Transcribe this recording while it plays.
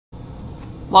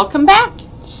Welcome back.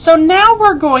 So now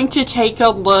we're going to take a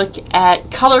look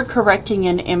at color correcting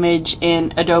an image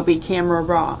in Adobe Camera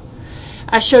Raw.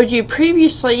 I showed you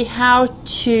previously how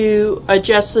to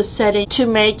adjust the setting to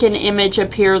make an image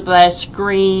appear less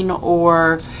green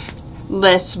or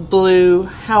less blue.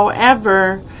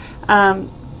 However,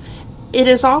 it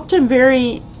is often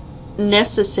very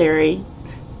necessary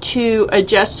to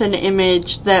adjust an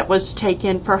image that was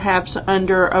taken perhaps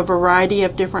under a variety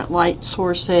of different light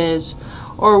sources,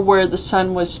 or where the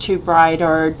sun was too bright,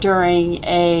 or during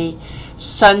a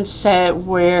sunset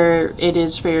where it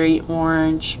is very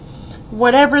orange,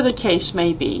 whatever the case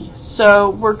may be.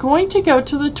 So we're going to go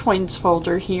to the Twins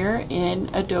folder here in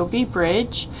Adobe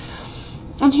Bridge,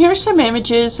 and here's some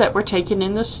images that were taken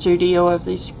in the studio of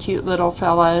these cute little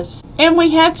fellas, and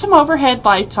we had some overhead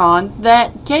lights on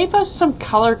that gave us some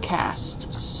color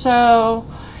cast. So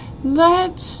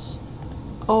let's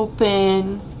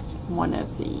open one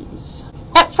of these.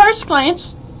 At first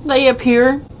glance, they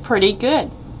appear pretty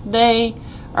good. They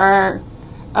are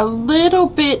a little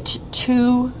bit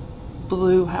too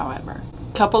blue, however.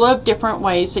 A couple of different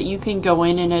ways that you can go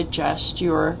in and adjust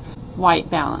your white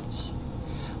balance.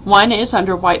 One is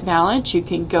under white balance, you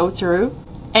can go through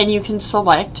and you can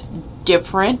select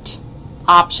different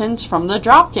options from the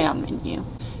drop-down menu.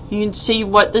 You can see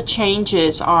what the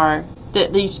changes are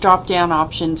that these drop-down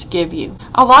options give you.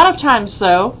 A lot of times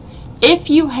though,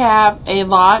 if you have a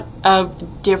lot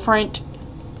of different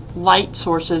light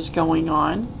sources going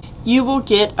on, you will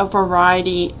get a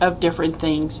variety of different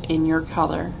things in your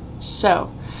color.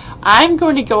 So I'm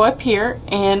going to go up here,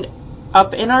 and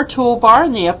up in our toolbar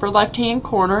in the upper left hand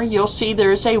corner you'll see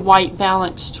there's a white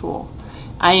balance tool.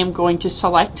 I am going to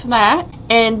select that,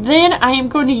 and then I am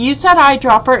going to use that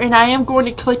eyedropper and I am going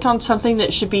to click on something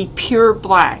that should be pure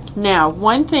black. Now,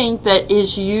 one thing that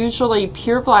is usually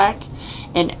pure black,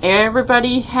 and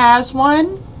everybody has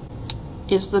one,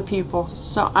 is the pupil.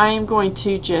 So I am going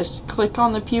to just click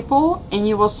on the pupil, and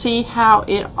you will see how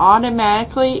it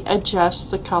automatically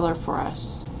adjusts the color for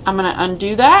us. I'm going to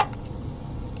undo that.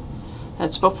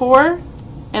 That's before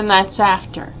and that's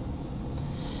after.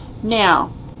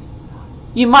 Now,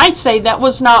 you might say that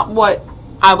was not what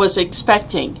I was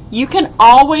expecting. You can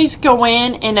always go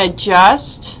in and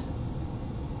adjust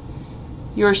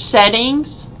your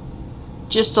settings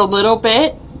just a little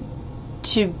bit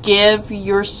to give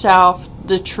yourself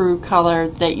the true color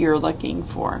that you're looking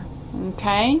for.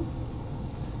 Okay?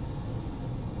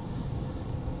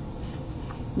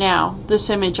 Now, this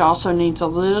image also needs a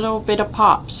little bit of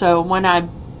pop. So when I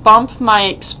bump my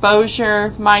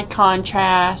exposure, my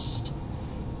contrast,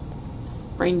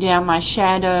 bring down my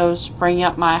shadows, bring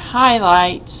up my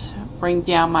highlights, bring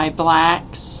down my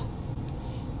blacks,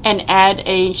 and add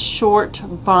a short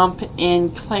bump in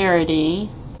clarity,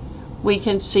 we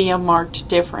can see a marked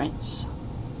difference.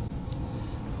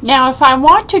 Now, if I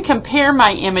want to compare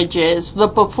my images, the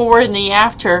before and the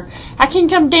after, I can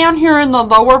come down here in the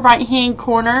lower right hand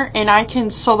corner and I can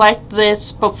select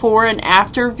this before and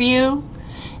after view,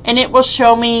 and it will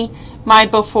show me my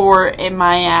before and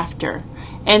my after.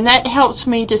 And that helps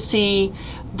me to see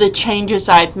the changes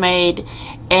I've made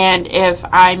and if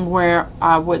I'm where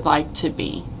I would like to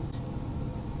be.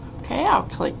 Okay, I'll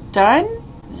click done,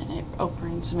 and then it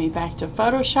brings me back to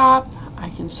Photoshop. I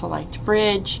can select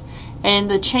Bridge, and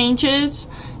the changes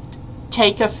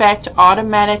take effect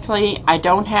automatically. I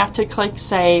don't have to click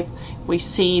Save. We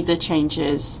see the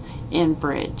changes in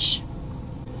Bridge.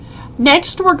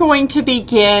 Next, we're going to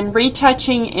begin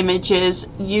retouching images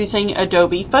using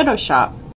Adobe Photoshop.